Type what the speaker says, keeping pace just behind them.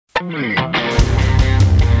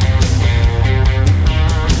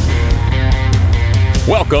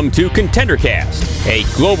Welcome to ContenderCast, a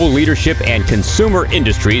global leadership and consumer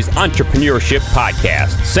industries entrepreneurship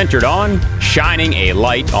podcast centered on shining a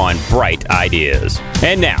light on bright ideas.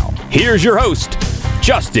 And now, here's your host,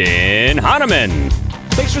 Justin Hahnemann.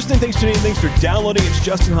 Thanks for listening, thanks for tuning in, thanks for downloading. It's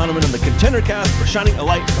Justin Hahnemann on the ContenderCast for shining a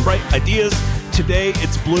light on bright ideas. Today,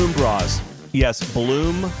 it's Bloom Bras. Yes,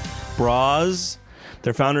 Bloom Bras.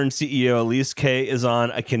 Their founder and CEO, Elise Kay, is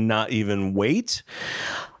on. I cannot even wait.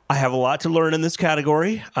 I have a lot to learn in this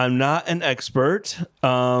category. I'm not an expert,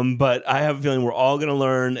 but I have a feeling we're all going to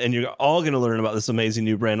learn, and you're all going to learn about this amazing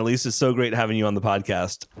new brand. Elise, it's so great having you on the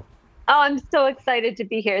podcast. Oh, I'm so excited to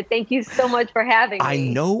be here. Thank you so much for having me. I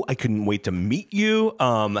know. I couldn't wait to meet you.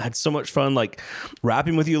 I had so much fun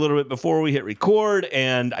rapping with you a little bit before we hit record,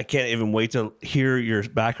 and I can't even wait to hear your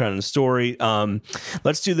background and story.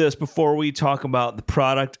 Let's do this before we talk about the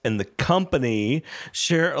product and the company.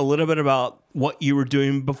 Share a little bit about what you were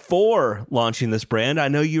doing before launching this brand. I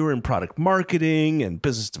know you were in product marketing and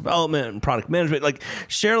business development and product management.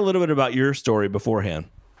 Share a little bit about your story beforehand.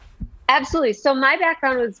 Absolutely. So my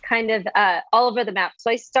background was kind of all over the map.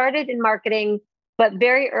 So I started in marketing, but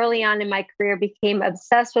very early on in my career became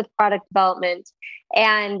obsessed with product development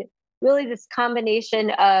and really this combination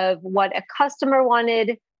of what a customer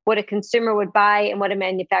wanted, what a consumer would buy, and what a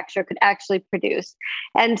manufacturer could actually produce.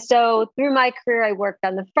 And so through my career, I worked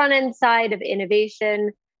on the front end side of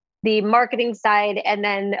innovation, the marketing side, and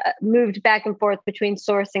then moved back and forth between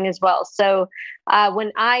sourcing as well. So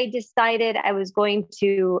when I decided I was going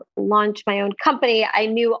to launch my own company, I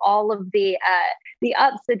knew all of the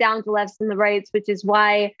ups, the downs, the lefts, and the rights, which is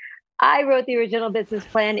why I wrote the original business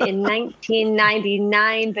plan in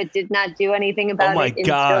 1999, but did not do anything about it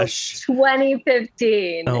until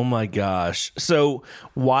 2015. Oh my gosh. So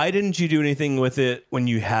why didn't you do anything with it when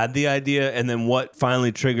you had the idea? And then what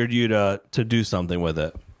finally triggered you to do something with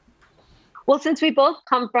it? Well, since we both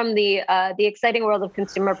come from the exciting world of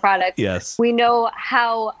consumer products, yes, we know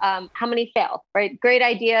how many fail, right? Great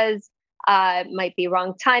ideas might be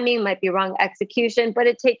wrong timing, might be wrong execution, but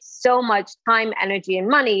it takes so much time, energy, and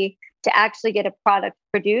money to actually get a product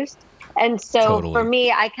produced. And so for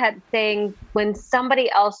me, I kept saying, when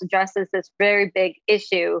somebody else addresses this very big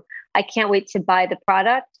issue, I can't wait to buy the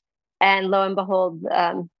product. And lo and behold,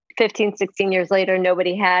 15, 16 years later,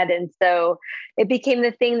 nobody had. And so it became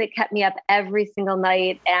the thing that kept me up every single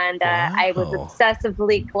night. And I was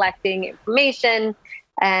obsessively collecting information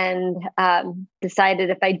and decided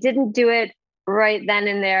if I didn't do it right then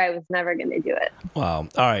and there, I was never going to do it. Wow.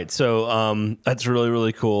 All right. So that's really,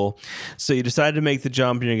 really cool. So you decided to make the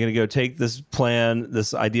jump and you're going to go take this plan,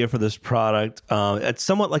 this idea for this product. It's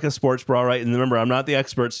somewhat like a sports bra, right? And remember, I'm not the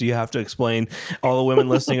expert, so you have to explain. All the women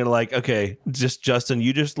listening are like, okay, just Justin,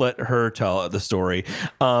 you just let her tell the story.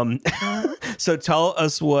 So tell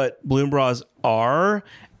us what Bloom Bras are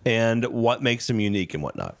and what makes them unique and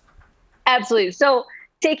whatnot. Absolutely. So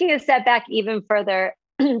taking a step back even further,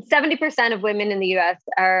 70% of women in the US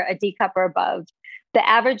are a D cup or above. The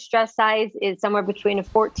average dress size is somewhere between a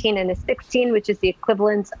 14 and a 16, which is the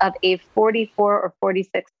equivalent of a 44 or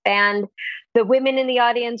 46 band. The women in the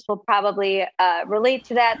audience will probably relate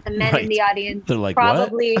to that. The men in the audience, they're like,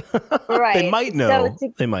 probably, what? Right. They might know.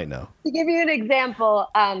 So they might know. To give you an example,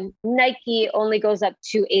 Nike only goes up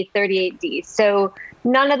to a 38D. So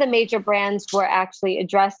none of the major brands were actually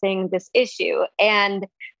addressing this issue. And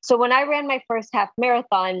so when I ran my first half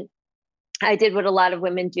marathon, I did what a lot of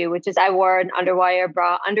women do, which is I wore an underwire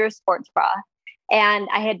bra under a sports bra, and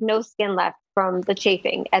I had no skin left from the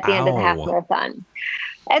chafing at the end of the half marathon.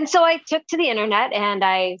 And so I took to the internet and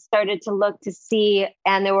I started to look to see,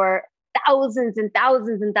 and there were thousands and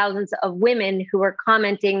thousands and thousands of women who were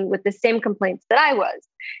commenting with the same complaints that I was.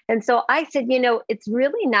 And so I said, it's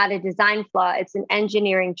really not a design flaw, it's an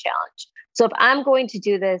engineering challenge. So if I'm going to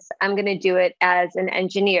do this, I'm going to do it as an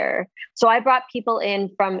engineer. So I brought people in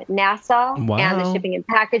from NASA and the shipping and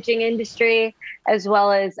packaging industry, as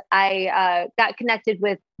well as I got connected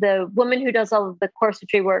with the woman who does all of the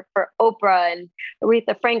corsetry work for Oprah and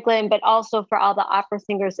Aretha Franklin, but also for all the opera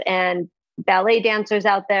singers and ballet dancers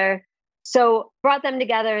out there. So brought them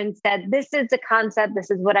together and said, this is the concept.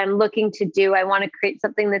 This is what I'm looking to do. I want to create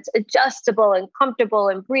something that's adjustable and comfortable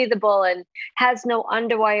and breathable and has no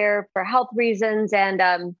underwire for health reasons.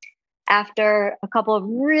 And after a couple of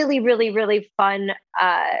really, really, really fun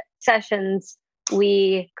sessions,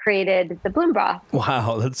 we created the Bloom Bra.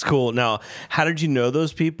 Wow, that's cool. Now, how did you know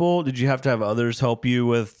those people? Did you have to have others help you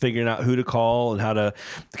with figuring out who to call and how to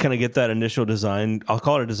kind of get that initial design? I'll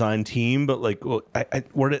call it a design team, but like,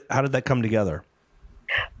 how did that come together?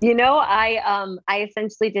 I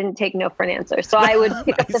essentially didn't take no for an answer. So I would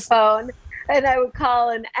pick up the phone and I would call,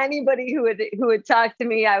 and anybody who would talk to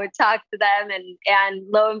me, I would talk to them. And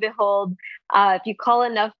lo and behold, if you call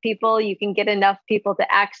enough people, you can get enough people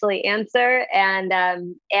to actually answer.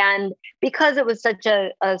 And because it was such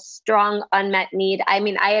a strong unmet need, I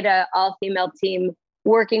mean, I had an all-female team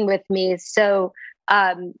working with me, so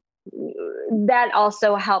that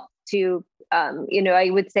also helped to I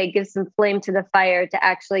would say give some flame to the fire to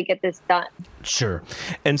actually get this done. Sure.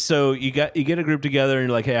 And so you get a group together and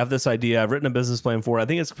you're like, hey, I have this idea. I've written a business plan for it. I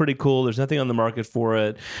think it's pretty cool. There's nothing on the market for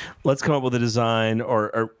it. Let's come up with a design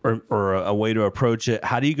or a way to approach it.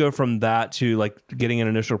 How do you go from that to like getting an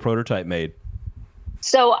initial prototype made?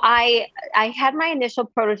 So I had my initial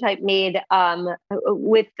prototype made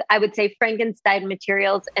with, I would say, Frankenstein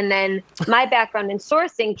materials. And then my background in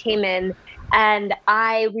sourcing came in, and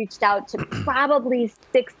I reached out to probably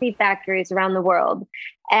 60 factories around the world.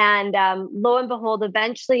 And lo and behold,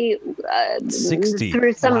 eventually 60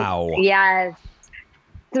 through some, wow. Yes,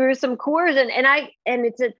 through some coercion, and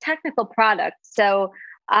it's a technical product. So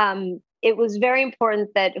it was very important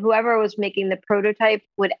that whoever was making the prototype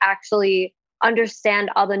would actually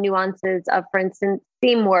understand all the nuances of, for instance,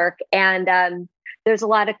 seam work. And there's a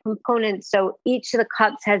lot of components. So each of the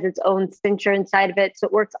cups has its own cincher inside of it. So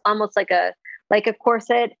it works almost like a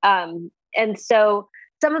corset. And so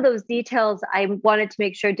some of those details I wanted to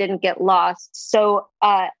make sure didn't get lost. So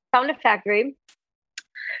found a factory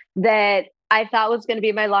that I thought was going to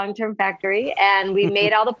be my long-term factory. And we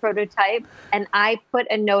made all the prototype. And I put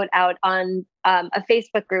a note out on a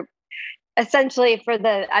Facebook group, essentially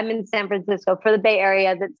I'm in San Francisco, for the Bay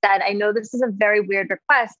Area, that said, I know this is a very weird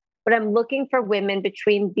request, but I'm looking for women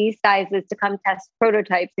between these sizes to come test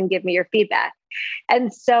prototypes and give me your feedback.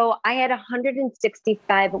 And so I had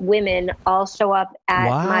 165 women all show up at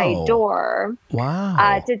my door.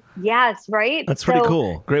 Wow. Yes, right. That's pretty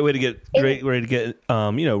cool. Great way to get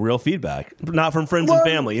real feedback, not from friends and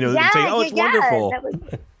family. Saying, "Oh, it's wonderful."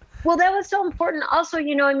 That was so important. Also,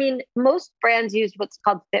 most brands use what's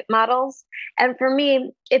called fit models. And for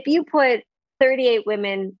me, if you put 38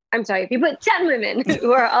 women, if you put 10 women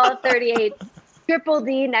who are all 38 triple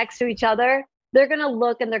D next to each other, they're going to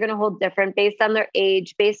look and they're going to hold different based on their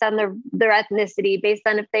age, based on their ethnicity, based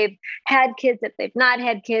on if they've had kids, if they've not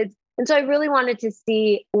had kids. And so I really wanted to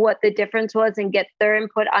see what the difference was and get their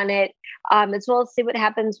input on it, as well as see what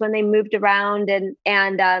happens when they moved around.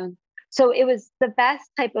 So it was the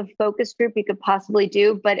best type of focus group we could possibly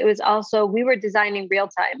do, but it was also, we were designing real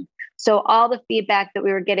time. So all the feedback that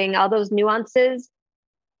we were getting, all those nuances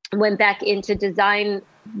went back into design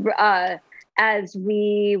as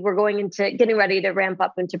we were getting ready to ramp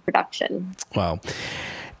up into production. Wow.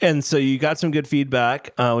 And so you got some good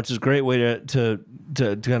feedback, which is a great way to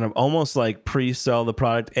kind of almost like pre-sell the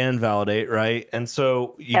product and validate, right? And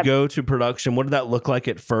so you go to production. What did that look like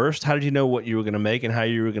at first? How did you know what you were going to make and how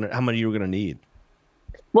many you were going to need?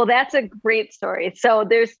 Well, that's a great story. So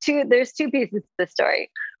there's two pieces to the story.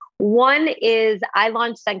 One is I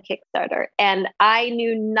launched on Kickstarter, and I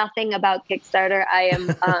knew nothing about Kickstarter.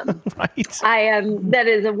 Right. That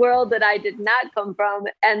is a world that I did not come from.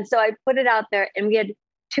 And so I put it out there, and we had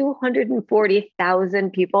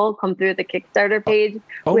 240,000 people come through the Kickstarter page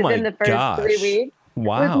within the first 3 weeks.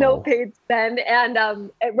 Wow. With no paid spend. And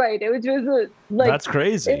right, it was just that's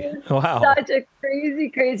crazy. Wow. Such a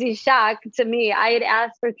crazy shock to me. I had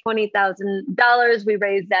asked for $20,000. We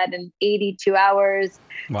raised that in 82 hours.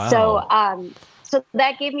 Wow. So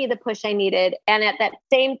that gave me the push I needed. And at that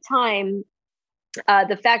same time,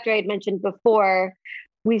 the factory I'd mentioned before,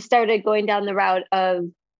 we started going down the route of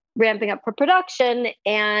ramping up for production.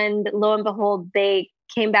 And lo and behold, they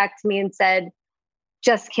came back to me and said,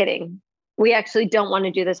 just kidding. We actually don't want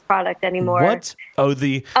to do this product anymore. What? Oh,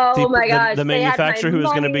 my gosh. The manufacturer who was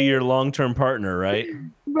going to be your long-term partner, right?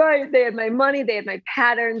 Right. They had my money. They had my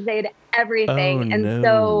patterns. They had everything.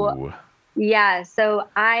 So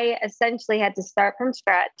I essentially had to start from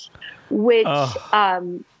scratch, which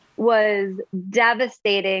was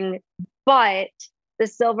devastating. But the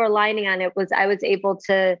silver lining on it was I was able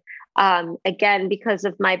to, again, because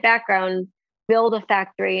of my background, build a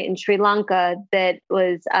factory in Sri Lanka that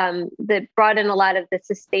was that brought in a lot of the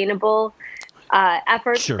sustainable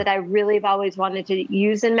efforts that I really have always wanted to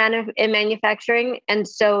use in manufacturing. And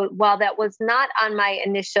so while that was not on my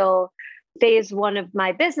initial phase one of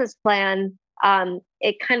my business plan,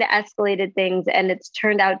 it kind of escalated things, and it's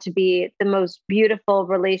turned out to be the most beautiful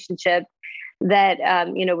relationship that,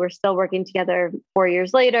 we're still working together 4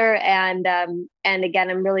 years later. And again,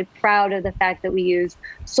 I'm really proud of the fact that we use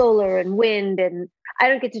solar and wind and I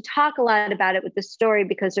don't get to talk a lot about it with the story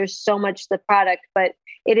because there's so much to the product, but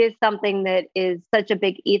it is something that is such a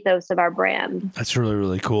big ethos of our brand. That's really,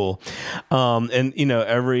 really cool. And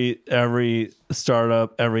every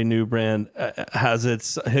startup, every new brand has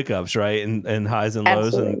its hiccups, right? And highs and lows.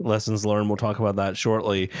 Absolutely. And lessons learned. We'll talk about that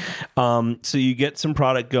shortly. So you get some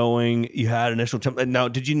product going, you had initial now,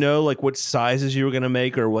 did you know like what sizes you were going to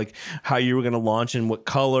make, or like how you were going to launch and what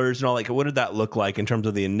colors and all, like what did that look like in terms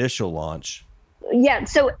of the initial launch? Yeah.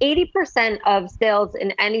 So 80% of sales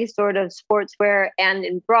in any sort of sportswear and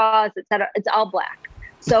in bras, et cetera, it's all black.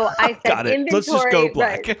 So I said, got it. Inventory. Let's just go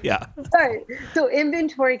black. Right. Yeah. Right. So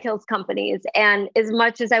inventory kills companies. And as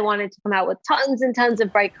much as I wanted to come out with tons and tons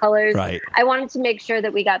of bright colors, Right. I wanted to make sure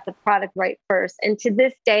that we got the product right first. And to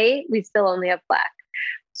this day, we still only have black.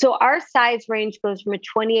 So our size range goes from a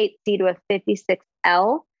 28C to a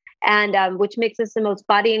 56L, and which makes us the most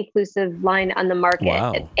body inclusive line on the market.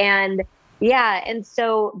 Wow. And yeah. And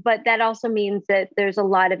so, but that also means that there's a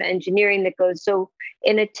lot of engineering that goes. So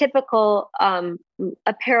in a typical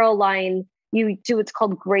apparel line, you do what's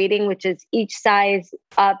called grading, which is each size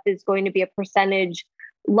up is going to be a percentage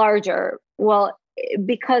larger. Well,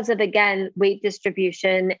 because of, again, weight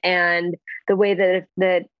distribution and the way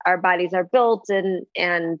that our bodies are built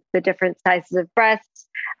and the different sizes of breasts,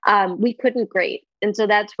 we couldn't grade. And so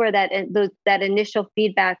that's where that initial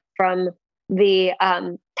feedback from the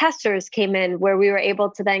testers came in, where we were able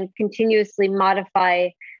to then continuously modify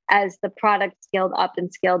as the product scaled up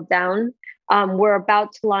and scaled down. We're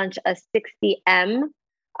about to launch a 60M,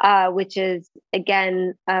 which is,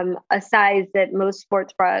 again, a size that most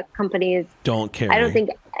sports bra companies don't carry. I don't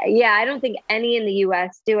think any in the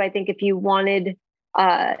US do. I think if you wanted,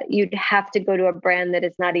 you'd have to go to a brand that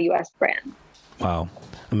is not a US brand. Wow.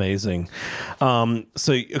 Amazing. And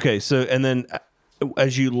then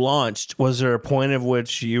as you launched, was there a point of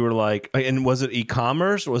which you were like, and was it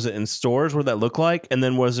e-commerce? Was it in stores? What did that look like? And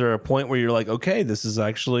then was there a point where you're like, okay, this is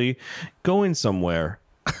actually going somewhere?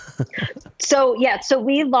 So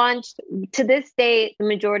we launched. To this day, the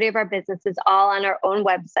majority of our business is all on our own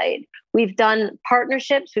website. We've done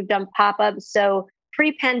partnerships, we've done pop-ups. So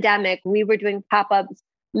pre-pandemic, we were doing pop-ups,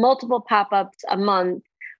 multiple pop-ups a month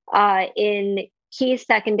in key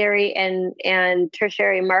secondary and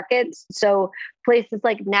tertiary markets. So places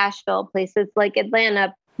like Nashville, places like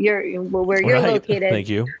Atlanta, where you're located. Thank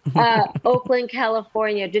you. Oakland,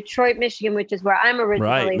 California, Detroit, Michigan, which is where I'm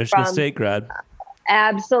originally Michigan from. State grad.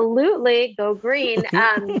 Absolutely. Go green.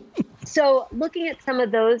 So looking at some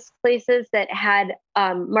of those places that had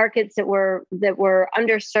markets that were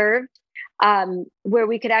underserved, where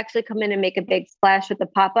we could actually come in and make a big splash with the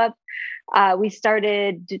pop-up, we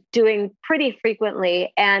started doing pretty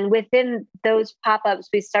frequently. And within those pop-ups,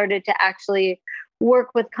 we started to actually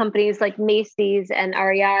work with companies like Macy's and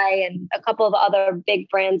REI and a couple of other big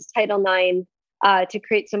brands, Title IX, to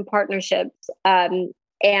create some partnerships.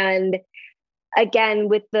 And again,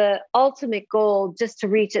 with the ultimate goal, just to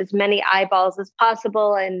reach as many eyeballs as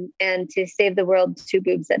possible and to save the world 2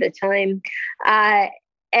 boobs at a time.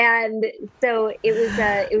 And so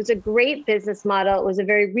it was a great business model. It was a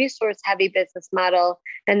very resource heavy business model.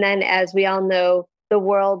 And then, as we all know, the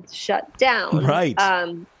world shut down. Right.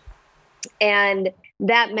 And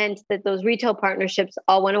that meant that those retail partnerships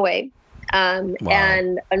all went away.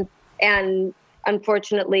 Wow. And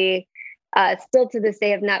unfortunately, still to this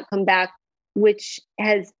day have not come back, which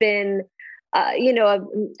has been,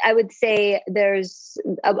 I would say there's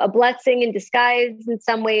a blessing in disguise in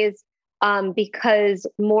some ways. Because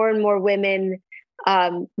more and more women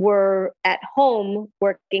were at home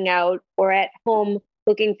working out or at home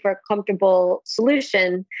looking for a comfortable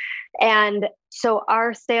solution. And so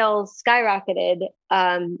our sales skyrocketed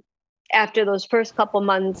after those first couple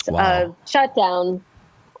months of shutdown.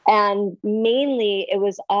 And mainly it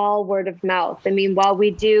was all word of mouth. I mean, while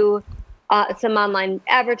we do some online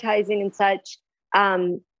advertising and such,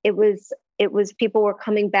 it was people were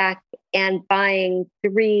coming back and buying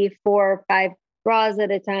 3, 4, 5 bras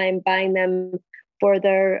at a time, buying them for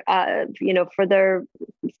their, for their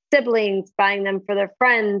siblings, buying them for their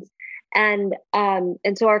friends. And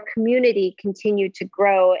so our community continued to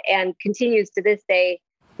grow and continues to this day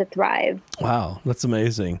to thrive. Wow. That's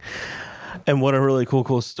amazing. And what a really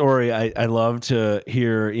cool story. I love to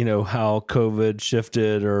hear, how COVID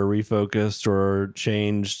shifted or refocused or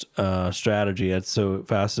changed strategy. That's so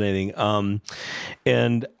fascinating.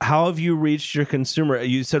 And how have you reached your consumer?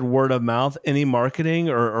 You said word of mouth. Any marketing,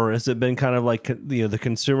 or has it been kind of like, the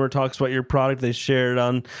consumer talks about your product, they share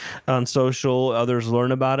it on social, others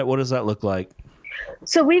learn about it? What does that look like?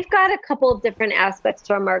 So we've got a couple of different aspects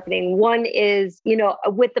to our marketing. One is,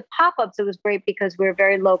 with the pop-ups, it was great because we're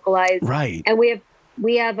very localized. Right. And we have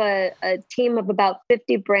we have a team of about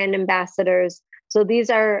 50 brand ambassadors. So these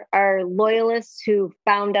are our loyalists who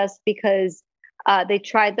found us because they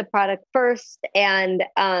tried the product first. And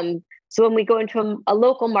so when we go into a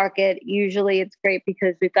local market, usually it's great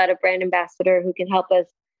because we've got a brand ambassador who can help us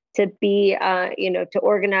to be, to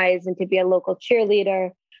organize and to be a local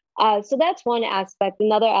cheerleader. So that's one aspect.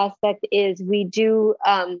 Another aspect is we do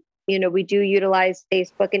utilize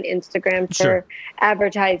Facebook and Instagram for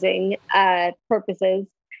advertising purposes.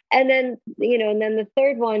 And then, the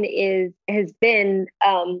third one has been,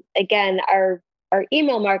 again, our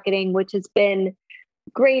email marketing, which has been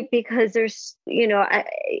great because there's,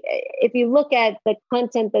 if you look at the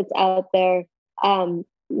content that's out there,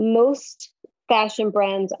 most fashion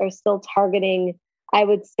brands are still targeting, I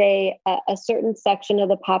would say, a certain section of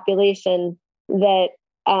the population that,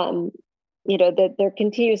 that they're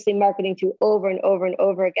continuously marketing to over and over and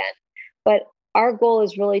over again. But our goal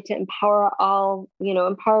is really to empower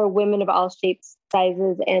women of all shapes,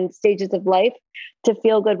 sizes, and stages of life to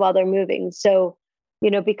feel good while they're moving. So,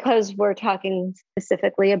 because we're talking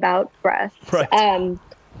specifically about breasts, right.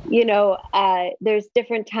 There's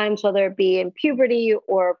different times, whether it be in puberty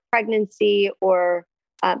or pregnancy or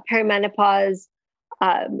perimenopause,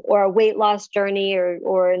 or a weight loss journey,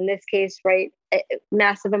 or in this case, right,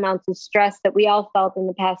 massive amounts of stress that we all felt in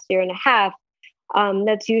the past year and a half.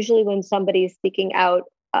 That's usually when somebody's seeking out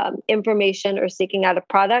information or seeking out a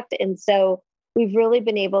product. And so we've really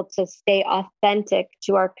been able to stay authentic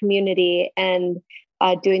to our community and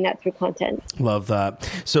doing that through content. Love that.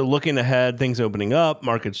 So looking ahead, things opening up,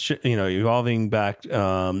 markets, evolving back,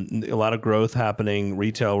 a lot of growth happening,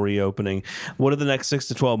 retail reopening. What do the next 6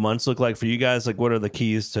 to 12 months look like for you guys? Like, what are the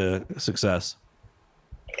keys to success?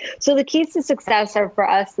 So the keys to success are for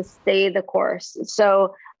us to stay the course.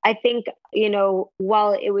 So I think,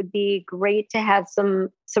 while it would be great to have some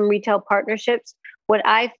retail partnerships, what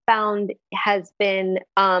I've found has been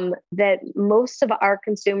that most of our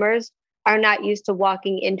consumers are not used to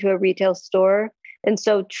walking into a retail store. And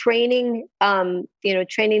so training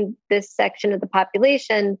this section of the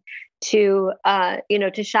population to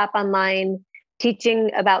shop online,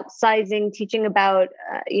 teaching about sizing, teaching about,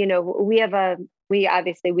 we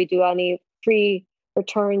do any free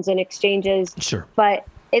returns and exchanges. Sure. But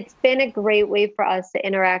it's been a great way for us to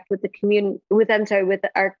interact with the community, with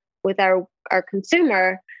our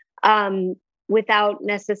consumer, without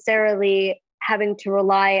necessarily having to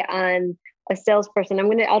rely on a salesperson.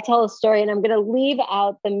 I'll tell a story, and I'm going to leave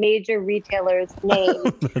out the major retailer's name.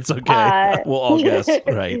 That's okay. We'll all guess,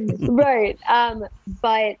 right? Right.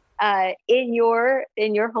 But in your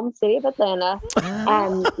home city of Atlanta,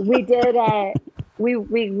 we did. We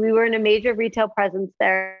were in a major retail presence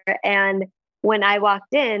there, and when I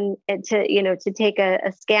walked in to take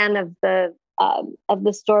a scan of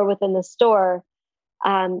the store within the store,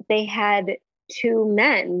 they had two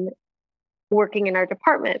men working in our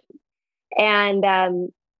department, and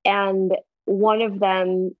one of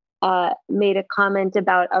them made a comment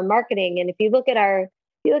about our marketing. And if you look at our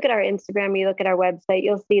Instagram, you look at our website,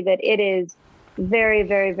 you'll see that it is very,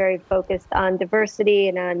 very, very focused on diversity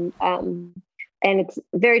and on and it's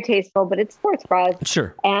very tasteful, but it's sports bras.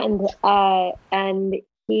 Sure. And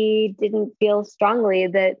he didn't feel strongly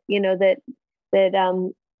that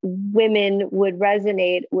women would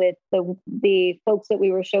resonate with the folks that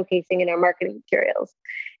we were showcasing in our marketing materials.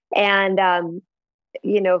 And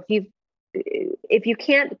if you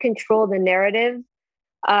can't control the narrative,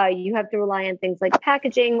 you have to rely on things like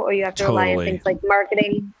packaging, or you have to rely on things like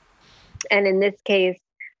marketing. And in this case,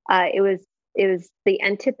 it was the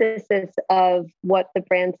antithesis of what the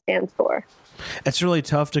brand stands for. It's really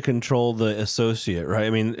tough to control the associate, right? I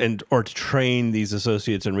mean, or to train these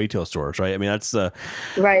associates in retail stores, right? I mean, that's the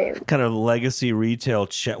kind of legacy retail.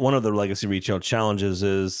 One of the legacy retail challenges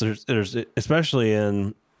is there's especially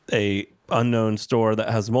in a unknown store that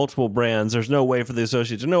has multiple brands, there's no way for the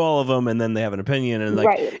associate to know all of them, and then they have an opinion. And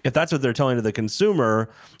if that's what they're telling to the consumer,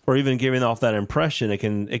 or even giving off that impression, it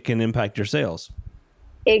can impact your sales.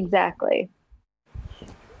 Exactly.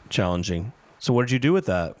 Challenging. So what did you do with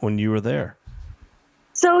that when you were there?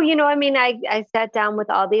 So, I sat down with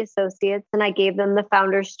all the associates and I gave them the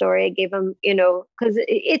founder's story. I gave them, because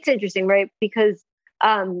it's interesting, right? Because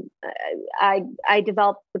I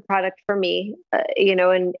developed the product for me,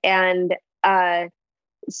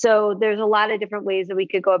 so there's a lot of different ways that we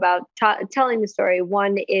could go about telling the story.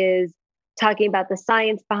 One is talking about the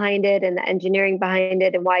science behind it and the engineering behind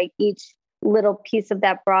it and why each little piece of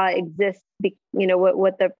that bra exists,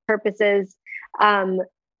 what the purpose is. A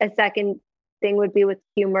second thing would be with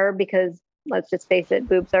humor, because let's just face it,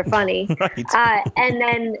 boobs are funny. Right.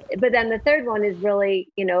 But then the third one is really,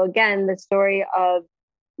 again, the story of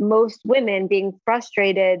most women being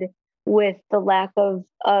frustrated with the lack of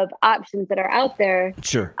options that are out there.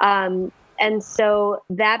 Sure. And so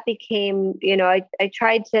that became, I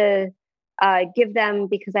tried to give them,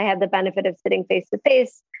 because I had the benefit of sitting face to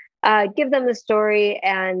face, give them the story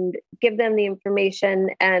and give them the information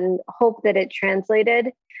and hope that it translated.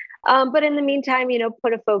 But in the meantime,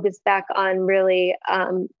 put a focus back on really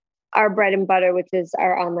our bread and butter, which is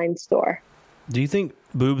our online store. Do you think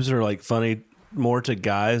boobs are like funny more to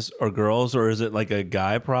guys or girls, or is it like a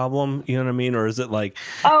guy problem? You know what I mean? Or is it like,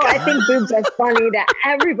 I think boobs are funny to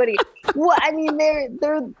everybody. Well, I mean,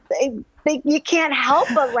 you can't help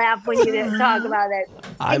but laugh when you talk about it.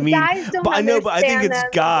 I mean, but I think it's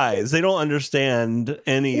guys. They don't understand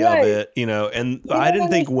any of it, and I didn't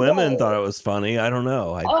think women thought it was funny. I don't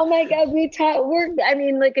know. Oh my God.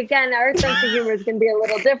 Again, our sense of humor is going to be a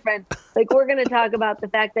little different. Like, we're going to talk about the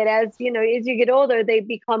fact that as you get older, they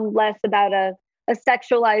become less about a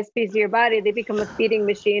sexualized piece of your body. They become a feeding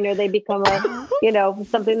machine, or they become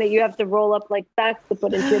something that you have to roll up like socks to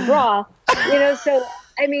put into your bra. So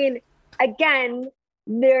I mean, again,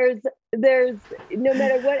 there's no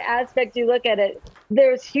matter what aspect you look at it,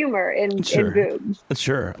 there's humor in boobs.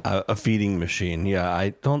 Sure. A feeding machine. Yeah.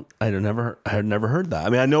 I had never heard that. I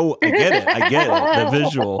mean, I get it. The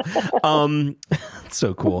visual. It's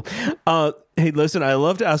so cool. Hey, listen, I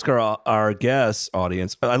love to ask our guests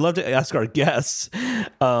audience. I love to ask our guests,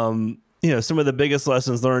 some of the biggest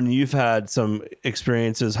lessons learned. You've had some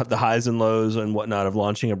experiences, the highs and lows and whatnot of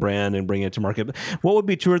launching a brand and bringing it to market. What would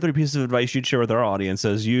be 2 or 3 pieces of advice you'd share with our audience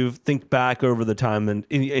as you think back over the time and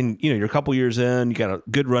you're a couple years in, you got a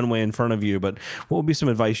good runway in front of you, but what would be some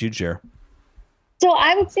advice you'd share? So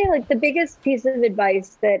I would say, like, the biggest piece of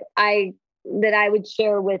advice that I would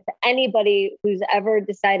share with anybody who's ever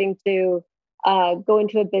deciding to go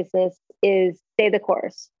into a business is stay the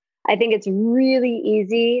course. I think it's really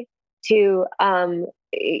easy to,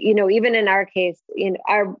 even in our case,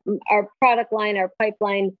 our product line, our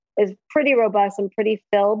pipeline is pretty robust and pretty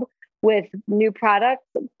filled with new products.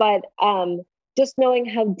 But just knowing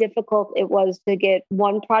how difficult it was to get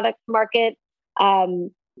one product to market,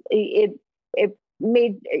 it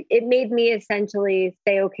made me essentially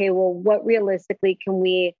say, okay, well, what realistically can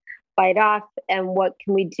we bite off and what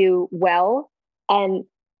can we do well? And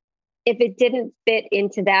if it didn't fit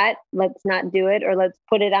into that, let's not do it, or let's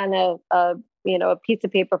put it on a piece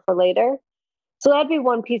of paper for later. So that'd be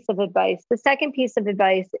one piece of advice. The second piece of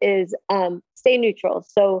advice is stay neutral.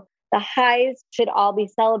 So the highs should all be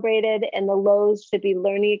celebrated and the lows should be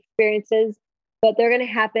learning experiences, but they're going to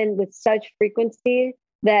happen with such frequency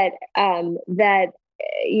that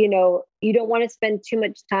you don't want to spend too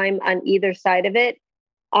much time on either side of it.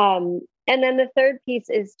 And then the third piece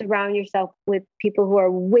is surround yourself with people who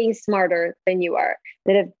are way smarter than you are,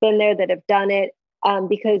 that have been there, that have done it.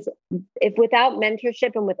 Because if without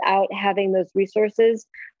mentorship and without having those resources,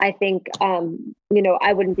 I think,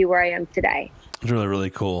 I wouldn't be where I am today. It's really,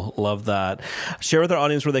 really cool. Love that. Share with our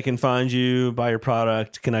audience where they can find you, buy your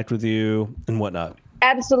product, connect with you, and whatnot.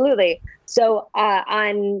 Absolutely. So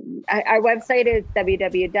on our website is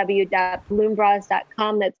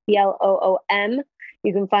www.bloombras.com. That's BLOOM.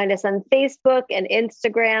 You can find us on Facebook and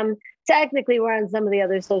Instagram. Technically, we're on some of the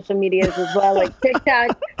other social medias as well, like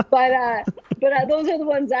TikTok. But those are the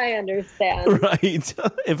ones I understand. Right.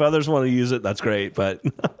 If others want to use it, that's great. But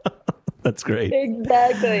that's great.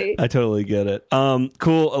 Exactly. I totally get it.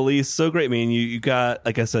 Cool, Elise. So great, man. You got,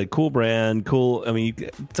 like I said, cool brand. Cool. I mean,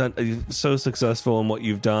 you're so successful in what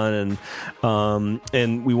you've done,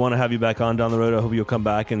 and we want to have you back on down the road. I hope you'll come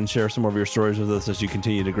back and share some more of your stories with us as you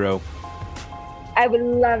continue to grow. I would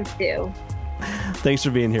love to. Thanks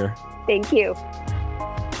for being here. Thank you.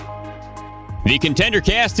 The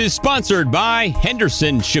ContenderCast is sponsored by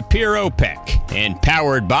Henderson Shapiro Peck and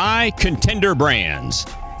powered by Contender Brands.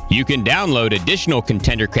 You can download additional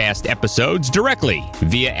ContenderCast episodes directly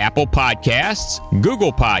via Apple Podcasts,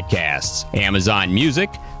 Google Podcasts, Amazon Music,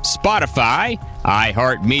 Spotify,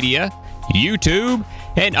 iHeartMedia, YouTube,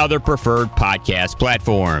 and other preferred podcast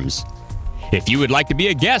platforms. If you would like to be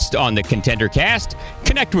a guest on the ContenderCast,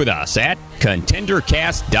 connect with us at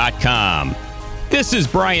contendercast.com. This is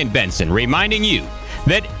Brian Benson reminding you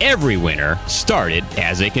that every winner started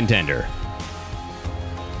as a contender.